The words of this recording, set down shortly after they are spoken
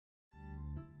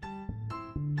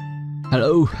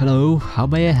Hello, hello, how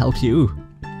may I help you?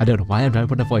 I don't know why I'm trying to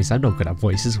put a voice, I'm not good at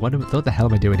voices, what the hell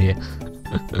am I doing here?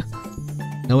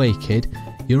 No way kid,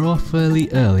 you're off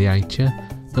fairly early aren't you?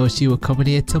 Thought you were coming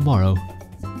here tomorrow.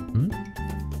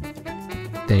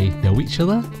 They know each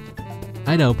other?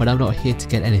 I know, but I'm not here to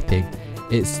get anything.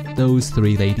 It's those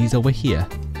three ladies over here.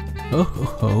 Oh ho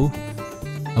ho.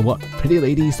 And what pretty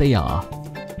ladies they are.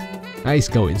 Nice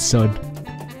going, son.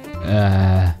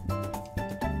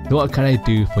 What can I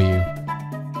do for you?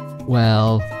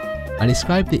 Well, I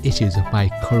describe the issues of my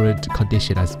current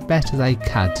condition as best as I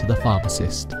can to the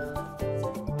pharmacist.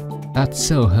 That's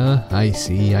so, huh? I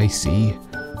see, I see.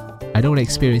 I don't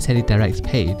experience any direct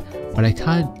pain, but I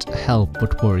can't help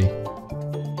but worry.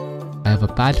 I have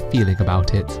a bad feeling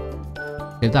about it.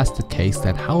 If that's the case,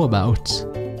 then how about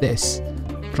this?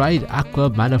 Dried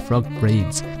aqua mana frog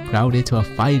brains ground into a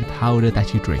fine powder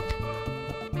that you drink.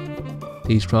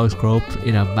 These frogs grow up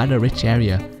in a mana rich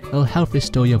area. It'll help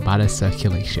restore your mana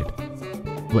circulation.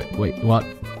 Wait, what?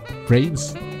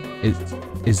 Brains?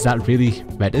 Is that really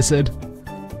medicine?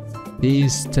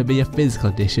 Seems to be a physical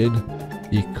condition.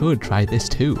 You could try this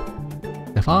too.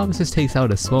 The pharmacist takes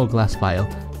out a small glass vial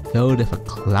filled with a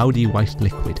cloudy white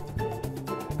liquid.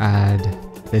 And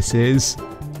this is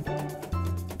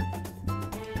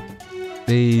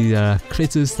the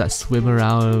critters that swim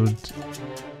around.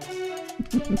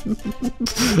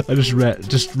 I just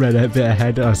read a bit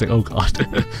ahead and I was like, oh god.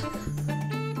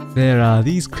 There are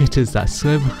these critters that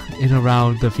swim in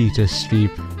around the feeder stream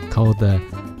called the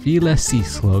Vela sea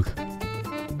slug.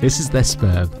 This is their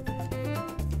sperm.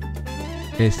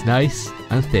 It's nice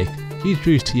and thick, huge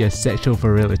boost to your sexual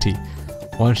virility.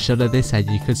 One shot of this and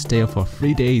you could stay up for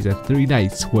 3 days and 3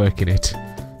 nights working it.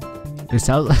 It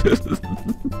sounds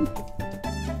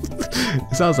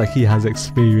it sounds like he has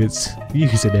experience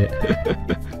using it.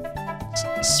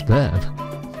 Sperm?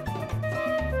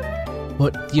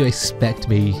 What do you expect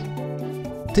me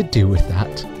to do with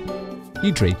that?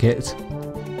 You drink it.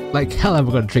 Like hell am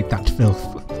I gonna drink that filth?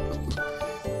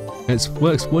 It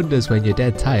works wonders when you're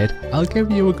dead tired. I'll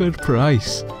give you a good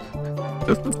price.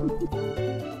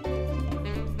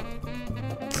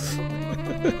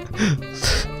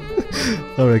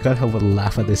 Sorry, I can't help but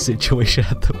laugh at this situation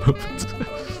at the moment.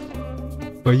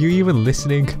 Are you even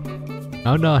listening?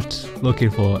 I'm not looking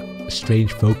for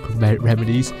strange folk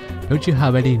remedies. Don't you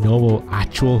have any normal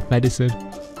actual medicine?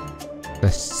 The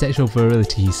sexual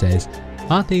virility, he says.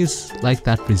 Aren't things like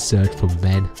that reserved for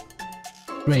men?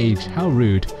 Strange, how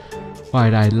rude.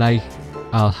 Fine,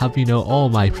 I'll have you know all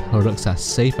my products are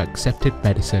safe accepted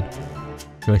medicine.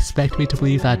 You expect me to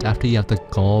believe that after you have the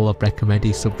gall of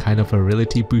recommending some kind of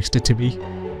virility booster to me?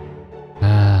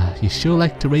 You sure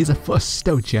like to raise a fuss,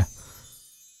 don't you?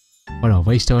 What a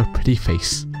waste of a pretty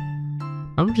face.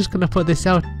 I'm just gonna put this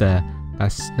out there.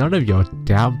 That's none of your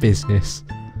damn business.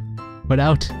 You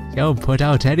haven't put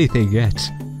out anything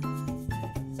yet.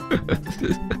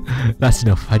 That's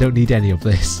enough, I don't need any of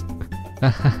this.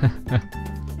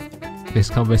 This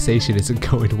conversation isn't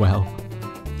going well.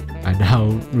 And now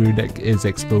Rune is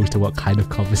exposed to what kind of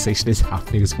conversation is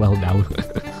happening as well now.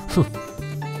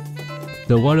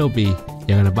 So what'll be,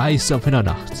 you're gonna buy something or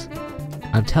not?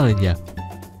 I'm telling you,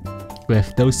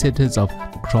 with those symptoms of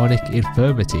chronic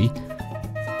infirmity,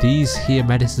 these here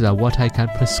medicines are what I can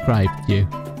prescribe you.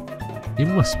 You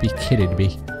must be kidding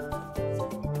me.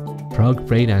 Frog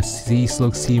brain and sea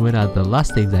slug semen are the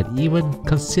last things I'd even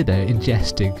consider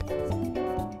ingesting.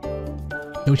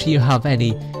 Don't you have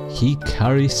any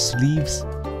Hikari sleeves?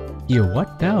 You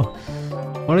what now?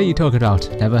 What are you talking about?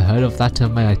 Never heard of that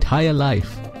in my entire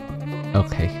life.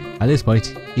 Okay, at this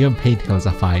point, even painkillers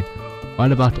are fine.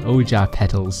 What about Oja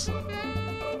petals?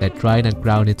 They're dried and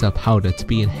ground into a powder to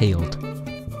be inhaled.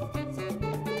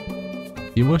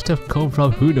 You must have come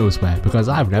from who knows where, because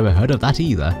I've never heard of that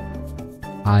either.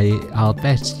 I'll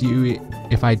bet you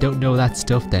if I don't know that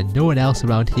stuff, then no one else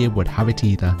around here would have it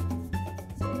either.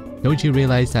 Don't you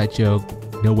realize that you're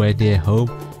nowhere near home?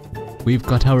 We've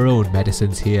got our own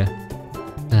medicines here.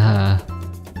 I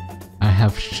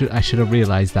should have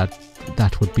realized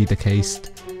that would be the case.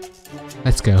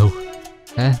 Let's go.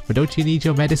 But don't you need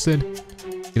your medicine?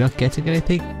 You're not getting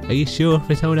anything? Are you sure,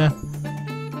 Fitona?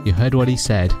 You heard what he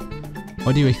said.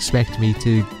 What do you expect me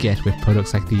to get with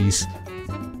products like these?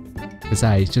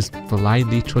 Besides, just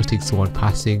blindly trusting someone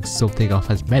passing something off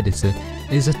as medicine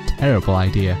is a terrible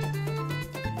idea.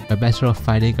 We're better off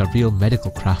finding a real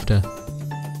medical crafter.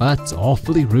 Well, that's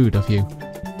awfully rude of you.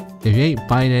 If you ain't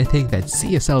buying anything, then see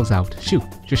yourselves out. Shoot,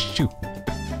 just shoot.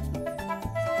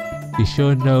 You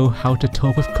sure know how to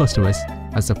talk with customers.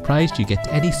 I'm surprised you get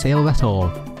any sale at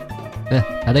all.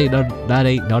 That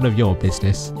ain't none of your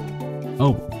business.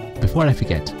 Oh, before I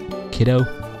forget, kiddo.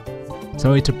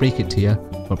 Sorry to break it to you,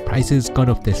 but prices gone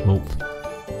up this month.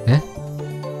 Eh?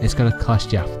 It's gonna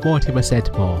cost you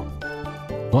 40% more.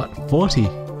 What? 40?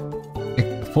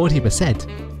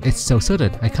 40%? It's so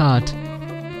sudden, I can't.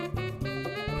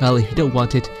 Well, if you don't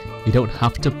want it, you don't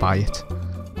have to buy it.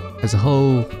 There's a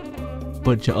whole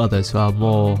bunch of others who are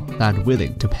more than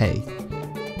willing to pay.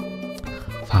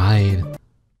 Fine.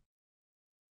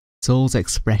 Soul's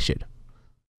expression.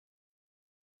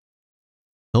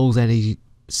 Soul's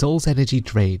energy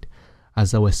drained,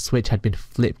 as though a switch had been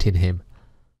flipped in him.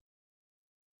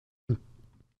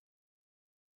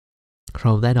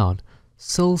 From then on,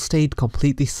 Soul stayed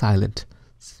completely silent,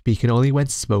 speaking only when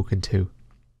spoken to.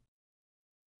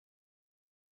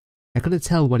 I couldn't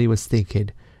tell what he was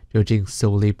thinking, judging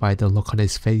solely by the look on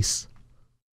his face.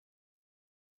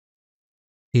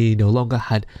 He no longer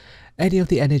had any of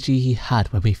the energy he had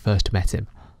when we first met him.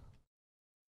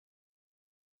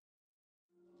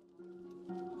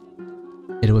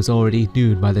 It was already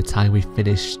noon by the time we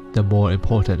finished the more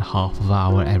important half of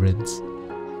our errands.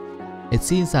 It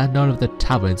seems that none of the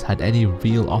taverns had any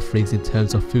real offerings in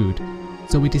terms of food,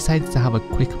 so we decided to have a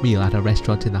quick meal at a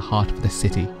restaurant in the heart of the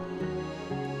city.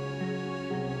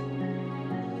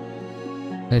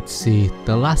 Let's see,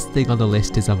 the last thing on the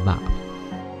list is a map.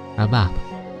 A map?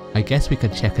 I guess we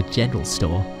can check a general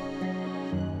store.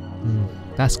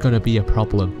 That's gonna be a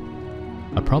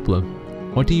problem. A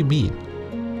problem? What do you mean?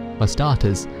 For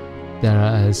starters,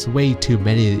 there is way too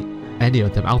many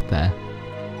of them out there.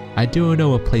 I do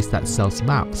know a place that sells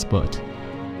maps, but...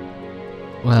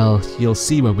 well, you'll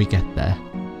see when we get there.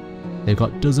 They've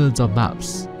got dozens of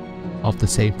maps of the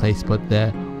same place, but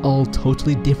they're all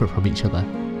totally different from each other.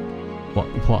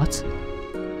 What?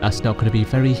 That's not going to be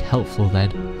very helpful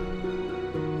then.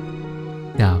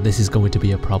 Now, this is going to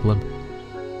be a problem.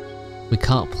 We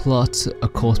can't plot a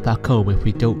course back home if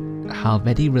we don't have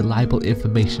any reliable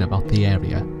information about the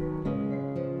area.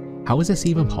 How is this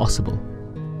even possible?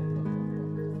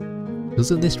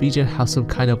 Doesn't this region have some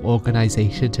kind of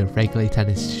organization to regulate and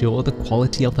ensure the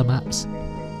quality of the maps?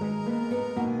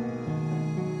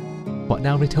 What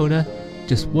now, Ritona?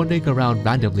 Just wandering around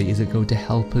randomly isn't going to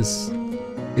help us,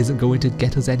 isn't going to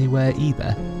get us anywhere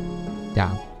either.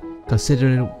 Damn,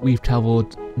 considering we've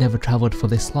never travelled for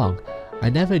this long, I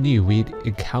never knew we'd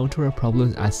encounter a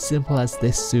problem as simple as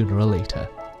this sooner or later.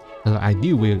 I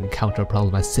knew we'd encounter a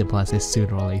problem as simple as this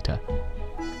sooner or later.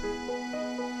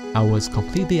 I was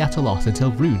completely at a loss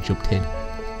until Rune jumped in.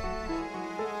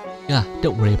 Yeah,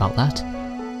 don't worry about that.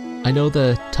 I know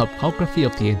the topography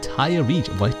of the entire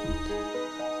region, but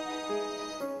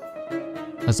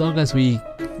as long as we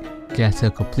get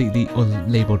a completely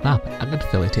unlabeled map, I'm going to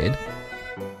fill it in.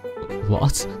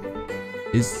 What?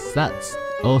 Is that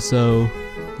also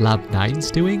Lab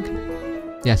 9's doing?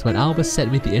 Yes, when Albus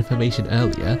sent me the information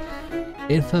earlier,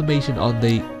 information on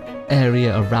the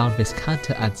area around Miss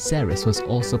Cantor and Ceres was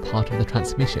also part of the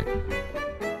transmission.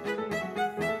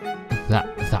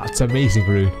 That's amazing,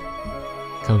 Rune.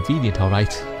 Convenient,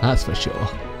 alright, that's for sure.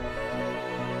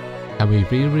 Can we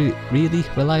really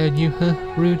rely on you, huh,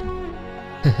 Rune?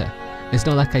 It's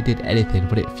not like I did anything,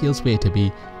 but it feels weird to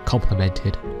be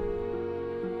complimented.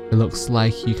 It looks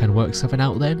like you can work something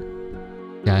out then?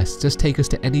 Yes, just take us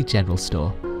to any general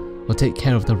store. We'll take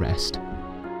care of the rest.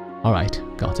 Alright,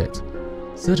 got it.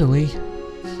 Certainly.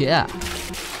 Yeah.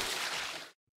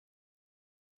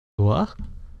 What?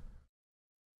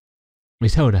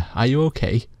 Ritona, are you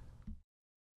okay?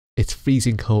 It's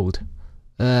freezing cold.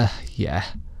 Yeah.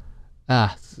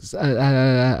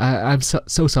 I'm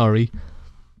so sorry.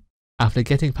 After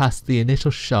getting past the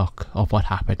initial shock of what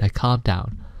happened, I calmed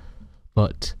down.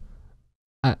 But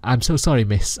I'm so sorry,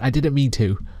 miss. I didn't mean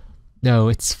to. No,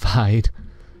 it's fine.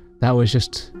 That was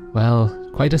just,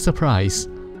 well, quite a surprise.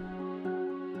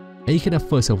 Making a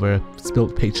fuss over a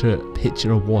spilt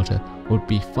pitcher of water would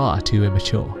be far too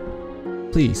immature.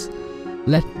 Please,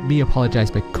 let me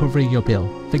apologise by covering your bill.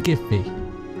 Forgive me.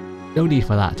 No need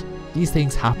for that. These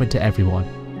things happen to everyone.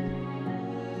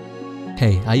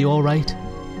 Hey, are you alright?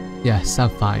 Yes, I'm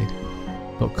fine.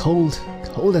 But cold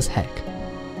as heck.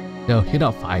 No, you're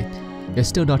not fine. You're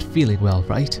still not feeling well,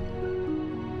 right?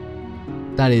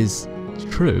 That is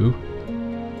true.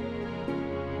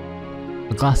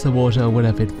 A glass of water would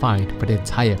have been fine, but an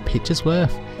entire pitcher's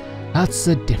worth? That's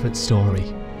a different story.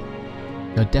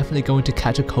 You're definitely going to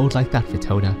catch a cold like that,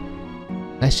 Ritona.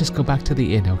 Let's just go back to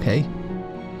the inn, okay?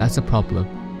 That's a problem.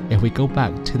 If we go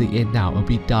back to the inn now, it'll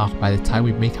be dark by the time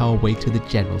we make our way to the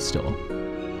general store.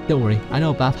 Don't worry, I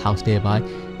know a bathhouse nearby.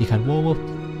 You can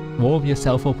warm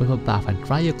yourself up with a bath and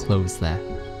dry your clothes there.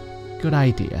 Good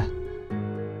idea.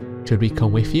 Should we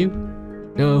come with you?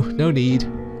 No need.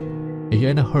 If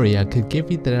you're in a hurry, I could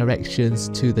give you the directions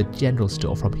to the general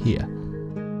store from here.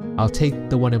 I'll take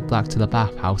the one in black to the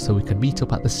bathhouse so we can meet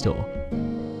up at the store.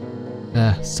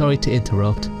 Sorry to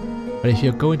interrupt, but if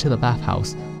you're going to the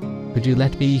bathhouse, could you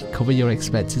let me cover your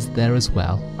expenses there as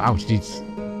well? Wow, she's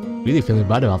really feeling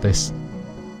bad about this.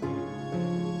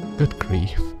 Good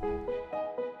grief.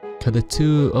 Can the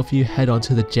two of you head on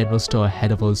to the general store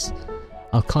ahead of us?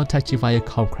 I'll contact you via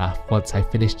Comcraft once I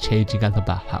finish changing at the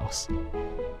bathhouse.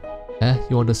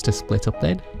 You want us to split up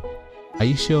then? Are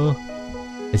you sure?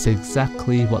 It's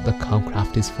exactly what the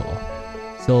Comcraft is for.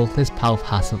 So this pal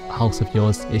house of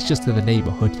yours is just in the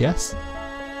neighbourhood, yes?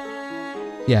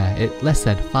 Yeah, it's less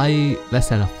than a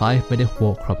 5-minute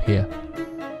walk from here.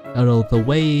 Although the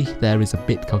way there is a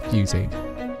bit confusing.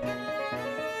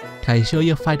 Can you sure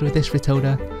you're fine with this,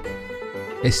 Ritona?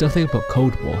 It's nothing but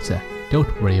cold water.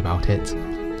 Don't worry about it.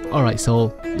 Alright,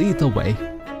 so lead the way.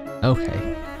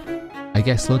 Okay. I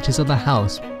guess lunch is on the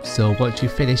house, so once you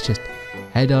finish, just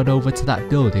head on over to that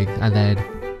building and then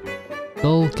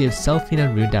they'll give Selphine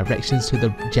and Rune directions to the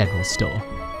general store.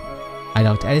 I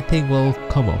doubt anything will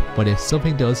come up, but if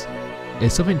something does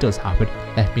happen,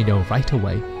 let me know right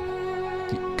away.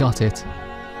 Got it.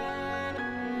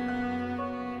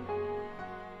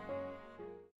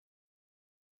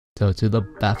 So to the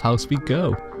bathhouse we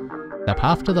go. The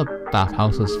path to the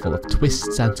bathhouse was full of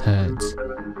twists and turns.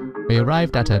 We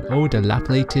arrived at an old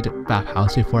dilapidated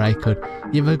bathhouse before I could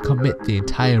even commit the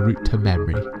entire route to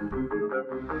memory.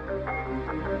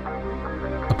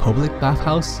 A public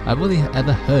bathhouse? I've only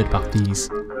ever heard about these.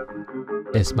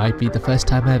 This might be the first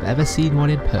time I've ever seen one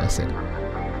in person.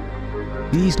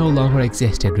 These no longer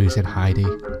exist in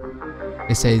Rosenheide.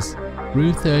 It says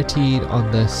room 13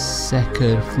 on the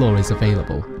second floor is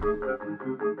available.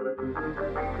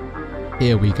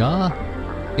 Here we go.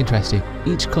 Interesting,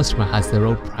 each customer has their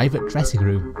own private dressing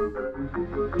room.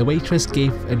 The waitress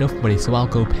gave enough money, so I'll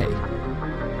go pay.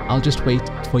 I'll just wait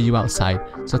for you outside,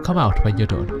 so come out when you're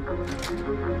done.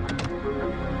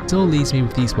 Zoe leaves me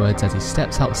with these words as he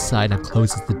steps outside and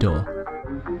closes the door.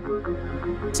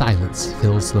 Silence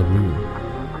fills the room.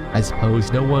 I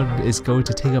suppose no one is going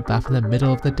to take a bath in the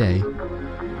middle of the day.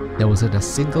 There wasn't a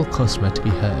single customer to be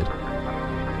heard.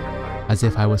 As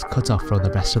if I was cut off from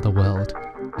the rest of the world.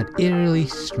 An eerily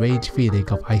strange feeling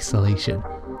of isolation.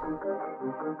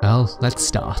 Well, let's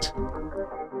start.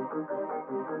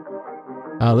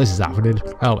 Oh, this is happening.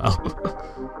 Oh well.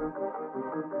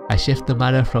 I shift the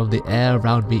matter from the air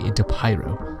around me into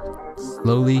pyro.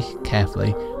 Slowly,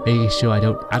 carefully, making sure I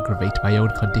don't aggravate my own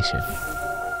condition.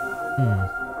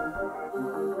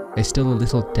 It's still a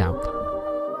little damp.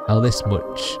 Well, this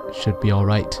much should be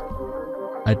alright.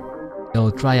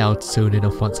 It'll dry out soon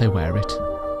enough once I wear it.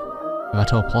 If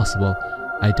at all possible,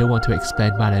 I don't want to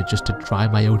expend mana just to dry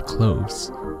my own clothes.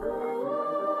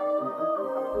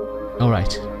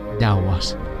 Alright, now what?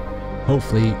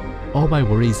 Hopefully, all my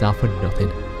worries are for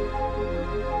nothing.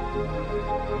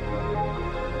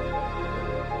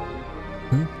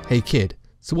 Hey kid,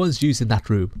 someone's using that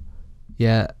room.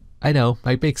 Yeah, I know,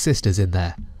 my big sister's in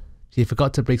there. She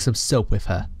forgot to bring some soap with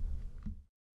her.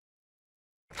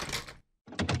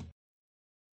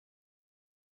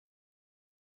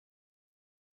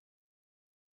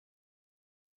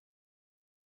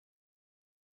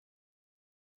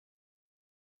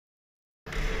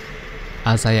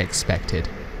 As I expected.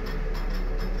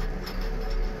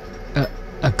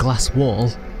 A glass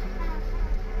wall?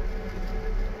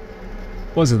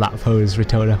 Wasn't that pose,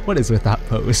 Ritona? What is with that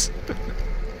pose?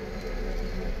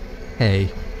 Hey,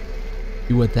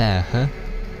 you were there, huh?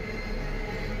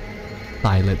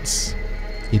 Silence.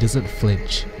 He doesn't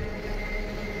flinch.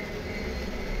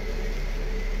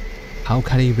 How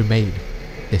can he remain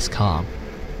this calm?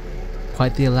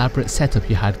 Quite the elaborate setup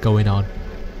you had going on.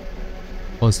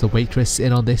 Was the waitress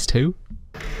in on this too?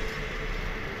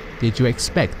 Did you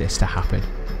expect this to happen?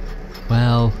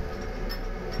 Well,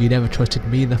 you never trusted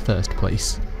me in the first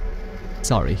place.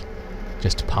 Sorry,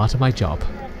 just part of my job.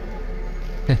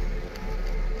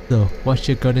 So, what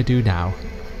you gonna do now?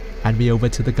 Hand me over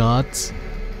to the guards?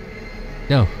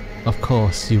 No, of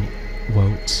course you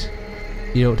won't.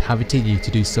 You don't have it in you to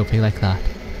do something like that.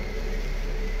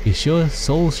 You sure?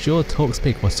 Soul sure talks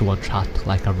big for someone trapped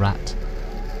like a rat.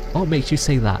 What makes you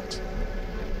say that?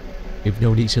 We've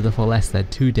known each other for less than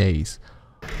 2 days.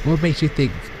 What makes you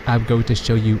think I'm going to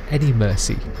show you any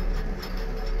mercy?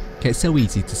 It's so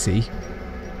easy to see.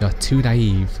 You're too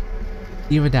naive.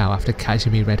 Even now, after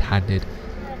catching me red-handed,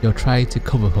 you're trying to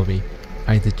cover for me,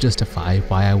 trying to justify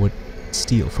why I would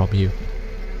steal from you.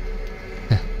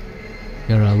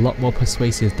 You're a lot more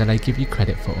persuasive than I give you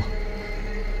credit for.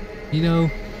 You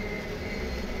know,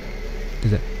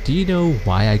 Do you know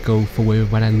why I go for women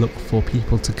when I look for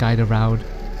people to guide around?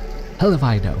 Hell if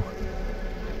I know.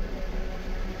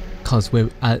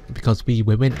 Because we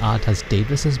women aren't as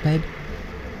dangerous as men?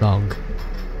 Wrong.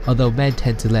 Although men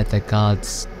tend to let their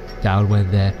guards down when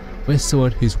they're with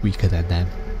someone who's weaker than them.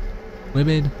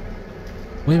 Women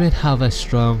have a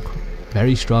strong,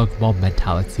 very strong mob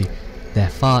mentality. They're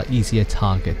far easier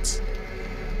targets.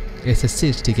 It's a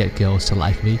cinch to get girls to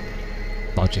like me,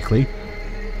 logically.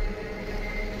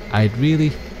 I'd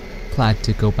really planned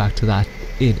to go back to that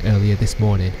inn earlier this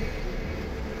morning.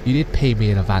 You did pay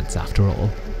me in advance after all.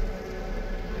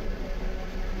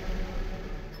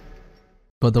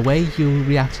 But the way you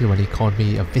reacted when he called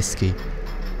me a Visky,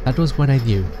 that was when I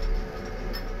knew.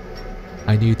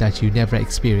 I knew that you never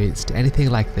experienced anything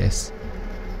like this,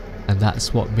 and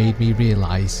that's what made me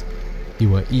realise you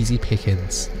were easy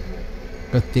pickings.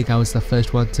 Good thing I was the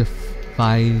first one to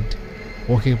find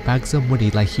walking bags of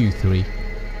money like you three.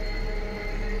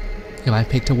 If I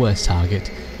picked a worse target,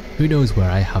 who knows where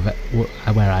I'd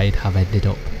have ended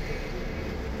up.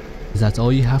 Is that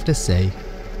all you have to say?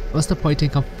 What's the point in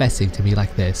confessing to me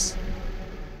like this?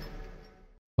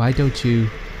 Why don't you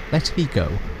let me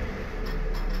go?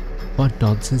 What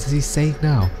nonsense is he saying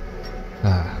now?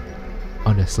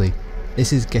 Honestly,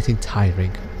 this is getting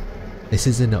tiring. This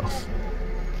is enough.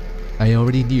 I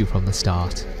already knew from the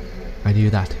start. I knew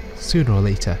that, sooner or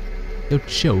later, he'd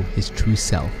show his true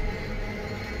self.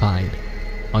 Fine.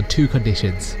 On 2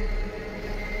 conditions.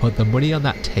 Put the money on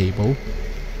that table.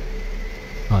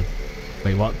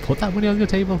 Wait, what? Put that money on your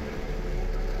table?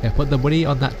 Yeah, put the money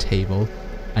on that table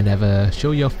and never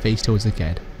show your face to us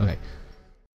again. Okay.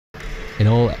 It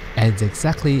all ends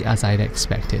exactly as I'd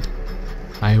expected.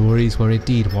 My worries were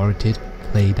indeed warranted,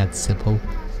 plain and simple.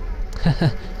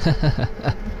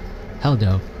 Hell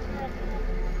no.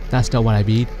 That's not what I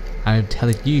mean. I am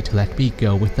telling you to let me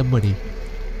go with the money.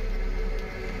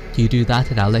 You do that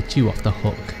and I'll let you off the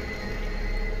hook.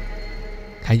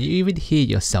 Can you even hear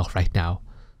yourself right now?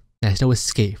 There's no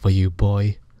escape for you,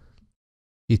 boy.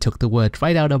 You took the words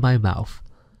right out of my mouth.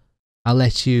 I'll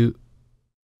let you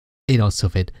in on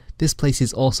something. This place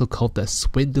is also called the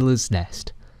Swindler's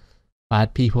Nest.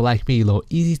 Bad people like me lure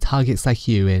easy targets like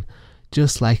you in,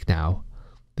 just like now.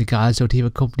 The guards don't even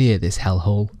come near this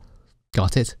hellhole.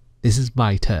 Got it? This is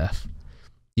my turf.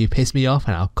 You piss me off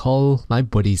and I'll call my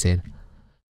buddies in.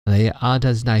 They aren't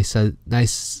as nice and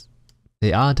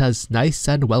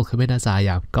welcoming as I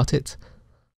am. Got it?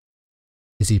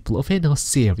 Is he bluffing or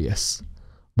serious?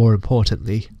 More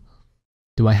importantly,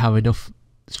 do I have enough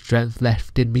strength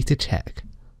left in me to check?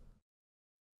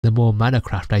 The more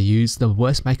manacraft I use, the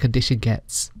worse my condition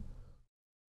gets.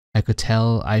 I could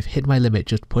tell I've hit my limit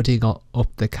just putting up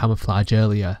the camouflage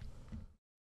earlier.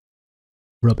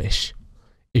 Rubbish.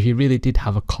 If you really did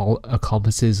have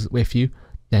accomplices with you,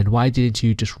 then why didn't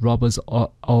you just rob us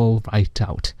all right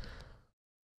out?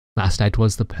 Last night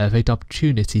was the perfect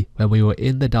opportunity when we were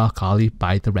in the dark alley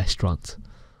by the restaurant.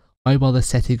 Why bother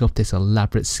setting up this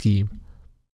elaborate scheme?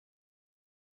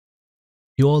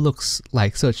 You all look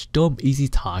like such dumb, easy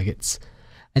targets.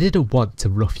 I didn't want to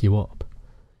rough you up.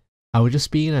 I was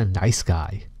just being a nice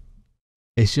guy.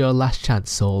 It's your last chance,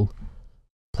 Soul.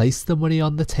 Place the money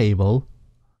on the table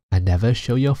and never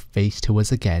show your face to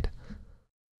us again.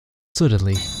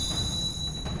 Suddenly,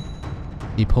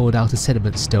 he pulled out a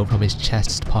sediment stone from his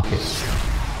chest pocket.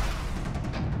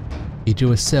 He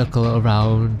drew a circle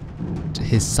around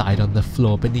his side on the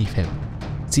floor beneath him.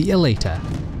 See you later.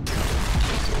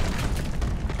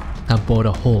 And bored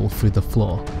a hole through the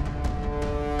floor.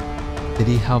 Did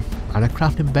he have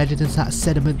manacraft embedded in that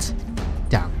sediment?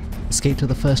 Damn, escaped to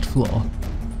the first floor.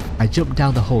 I jumped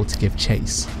down the hole to give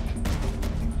chase.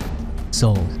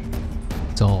 Soul,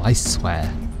 I swear.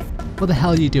 What the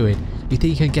hell are you doing? You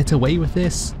think you can get away with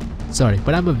this? Sorry,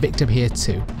 but I'm a victim here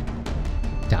too.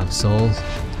 Damn, Soul,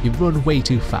 you run way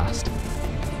too fast.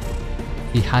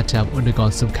 He had to have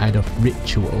undergone some kind of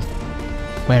ritual.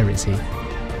 Where is he?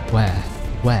 Where?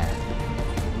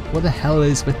 What the hell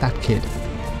is with that kid?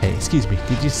 Hey, excuse me,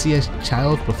 did you see a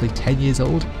child roughly 10 years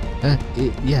old?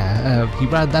 Yeah, he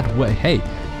ran that way. Hey!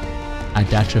 I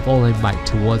dashed with all my might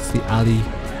towards the alley,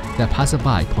 the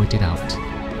passerby pointed out.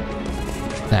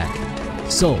 There.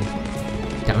 Soul!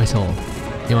 Damn it all.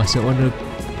 You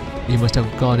must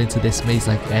have gone into this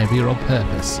maze-like area on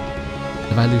purpose.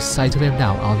 If I lose sight of him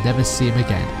now, I'll never see him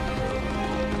again.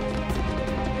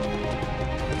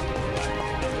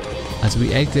 As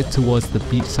we exit towards the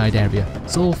beachside area,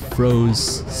 Soul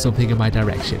throws something in my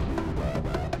direction.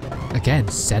 Again,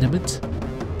 sediment?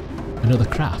 Another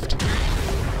craft.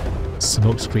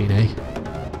 Smoke screen, eh?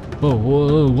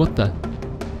 Whoa, what the?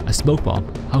 A smoke bomb?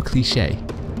 How cliche.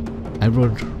 I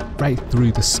run right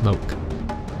through the smoke.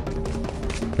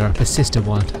 You're a persistent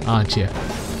one, aren't you?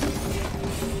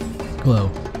 Whoa.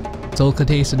 Soul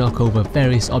continues to knock over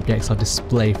various objects on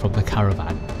display from the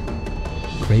caravan.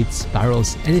 Crates,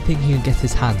 barrels, anything he can get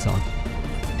his hands on.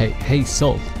 Hey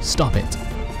Soul, stop it.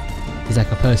 He's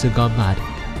like a person gone mad,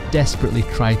 desperately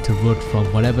trying to run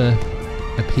from whatever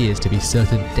appears to be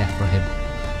certain death for him.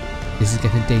 This is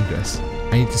getting dangerous.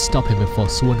 I need to stop him before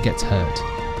someone gets hurt.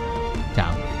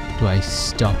 Damn, do I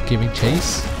stop giving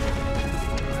chase?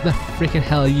 What the freaking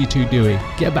hell are you two doing?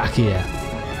 Get back here!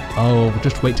 Oh,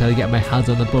 just wait till I get my hands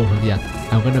on the both of you.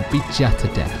 I'm gonna beat you to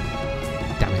death.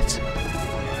 Damn it.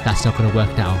 That's not gonna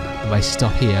work now. If I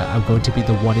stop here, I'm going to be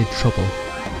the one in trouble.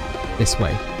 This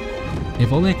way.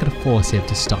 If only I could force him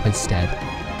to stop instead.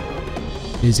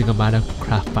 Using a mana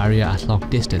craft barrier at long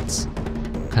distance.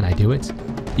 Can I do it?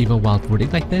 Even while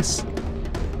running like this?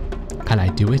 Can I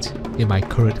do it in my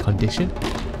current condition?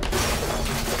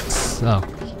 Oh,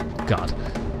 God.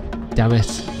 Damn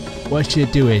it. What you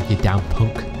doing, you damn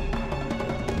punk?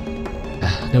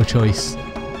 No choice.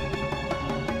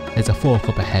 There's a fork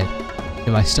up ahead.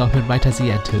 If I stop him right as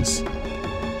he enters.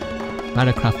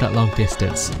 Mana craft at long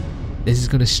distance. This is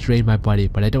gonna strain my body,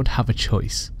 but I don't have a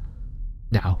choice.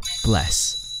 Now,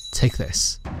 bless. Take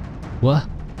this. What?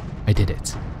 I did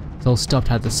it. Soul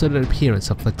stopped at the sudden appearance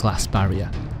of the glass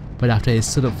barrier, but after his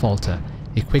sudden falter,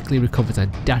 he quickly recovers and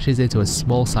dashes into a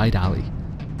small side alley.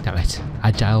 Damn it,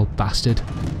 agile bastard.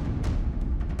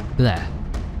 There.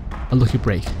 A lucky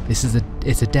break. It's a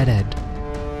dead end.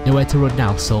 Nowhere to run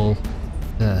now, Soul.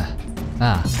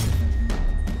 My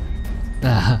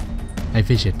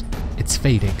vision. It's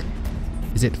fading.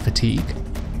 Is it fatigue?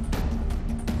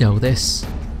 No, this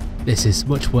is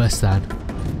much worse than...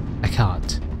 I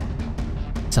can't.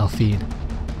 Selphine.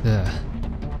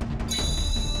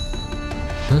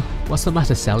 Huh? What's the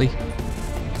matter, Selly?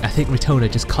 I think Ritona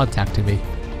just contacted me.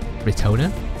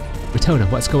 Ritona? Ritona,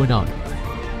 what's going on?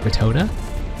 Ritona?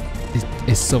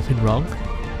 Is something wrong?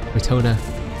 Ritona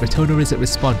isn't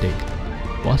responding.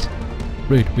 What?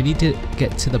 Rune, we need to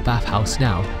get to the bathhouse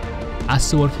now. Ask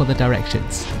someone for the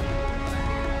directions.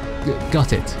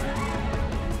 Got it.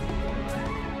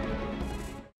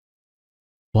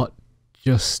 What?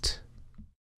 Just...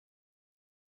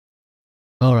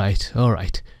 Alright.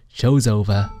 Show's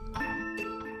over.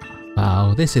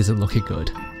 Wow, this isn't looking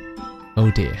good. Oh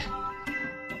dear.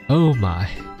 Oh my.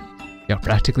 You're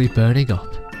practically burning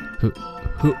up.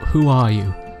 Who are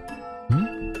you?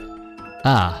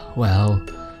 Ah, well,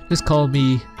 just call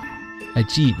me a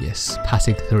genius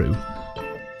passing through.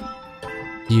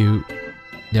 You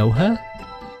know her?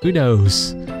 Who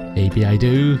knows? Maybe I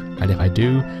do, and if I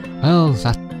do, well,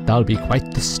 that'll be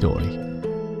quite the story.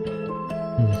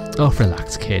 Oh,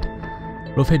 relax, kid.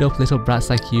 Roughing up little brats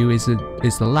like you is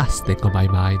the last thing on my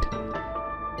mind.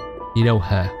 You know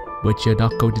her, but you're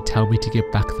not going to tell me to give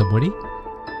back the money?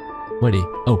 Money?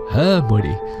 Oh, her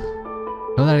money!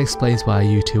 Well, that explains why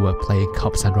you two were playing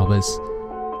cops and robbers.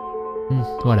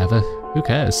 Whatever, who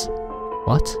cares?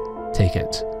 What? Take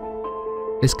it.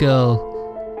 This girl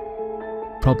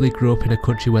probably grew up in a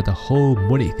country where the whole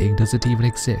money thing doesn't even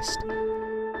exist.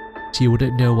 She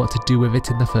wouldn't know what to do with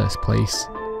it in the first place.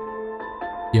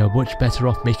 You're much better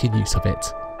off making use of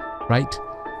it, right?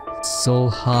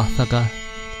 Soul Harthager.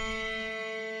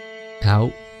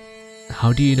 How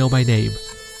do you know my name?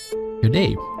 Your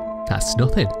name? That's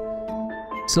nothing.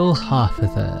 Soul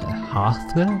Harthager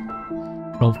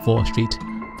from 4th Street.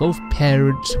 Both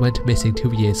parents went missing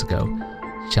 2 years ago.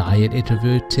 Shy and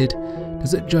introverted,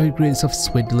 doesn't join groups of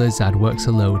swindlers and works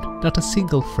alone, not a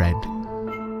single friend.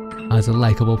 Has a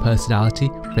likable personality,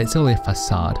 but it's only a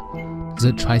facade.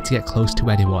 Doesn't try to get close to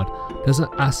anyone,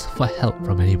 doesn't ask for help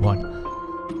from anyone.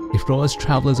 He throws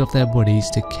travellers of their monies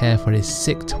to care for his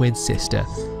sick twin sister,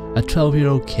 a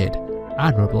 12-year-old kid,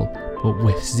 admirable but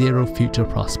with zero future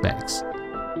prospects.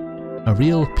 A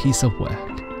real piece of work.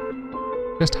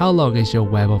 Just how long is your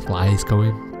web of lies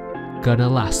gonna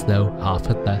last though,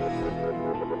 Harthager?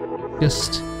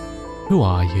 Just, who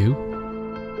are you?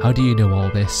 How do you know all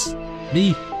this?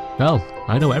 Me? Well,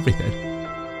 I know everything.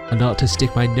 And not to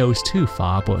stick my nose too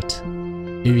far, but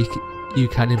you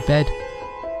can embed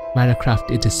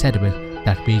Minecraft into sediment.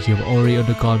 That means you've already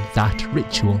undergone that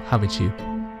ritual, haven't you?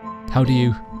 How do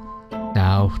you...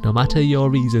 Now, no matter what your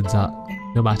reasons are,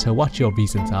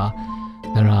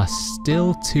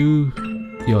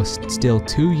 you're still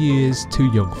 2 years too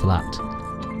young for that.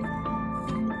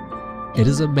 It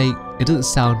doesn't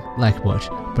sound like much,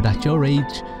 but at your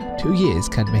age, 2 years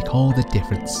can make all the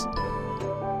difference.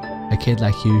 A kid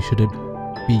like you shouldn't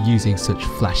be using such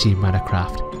flashy mana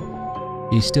craft.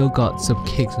 You still got some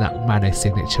kicks in that mana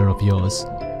signature of yours.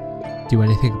 do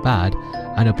anything bad,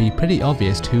 and it'll be pretty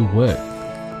obvious who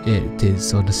it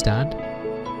is, understand?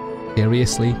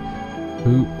 Seriously?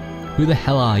 Who the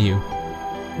hell are you?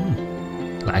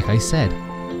 Like I said,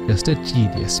 just a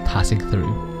genius passing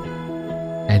through.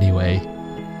 Anyway,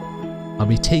 I'll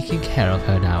be taking care of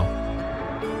her now.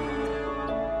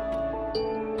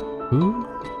 Who?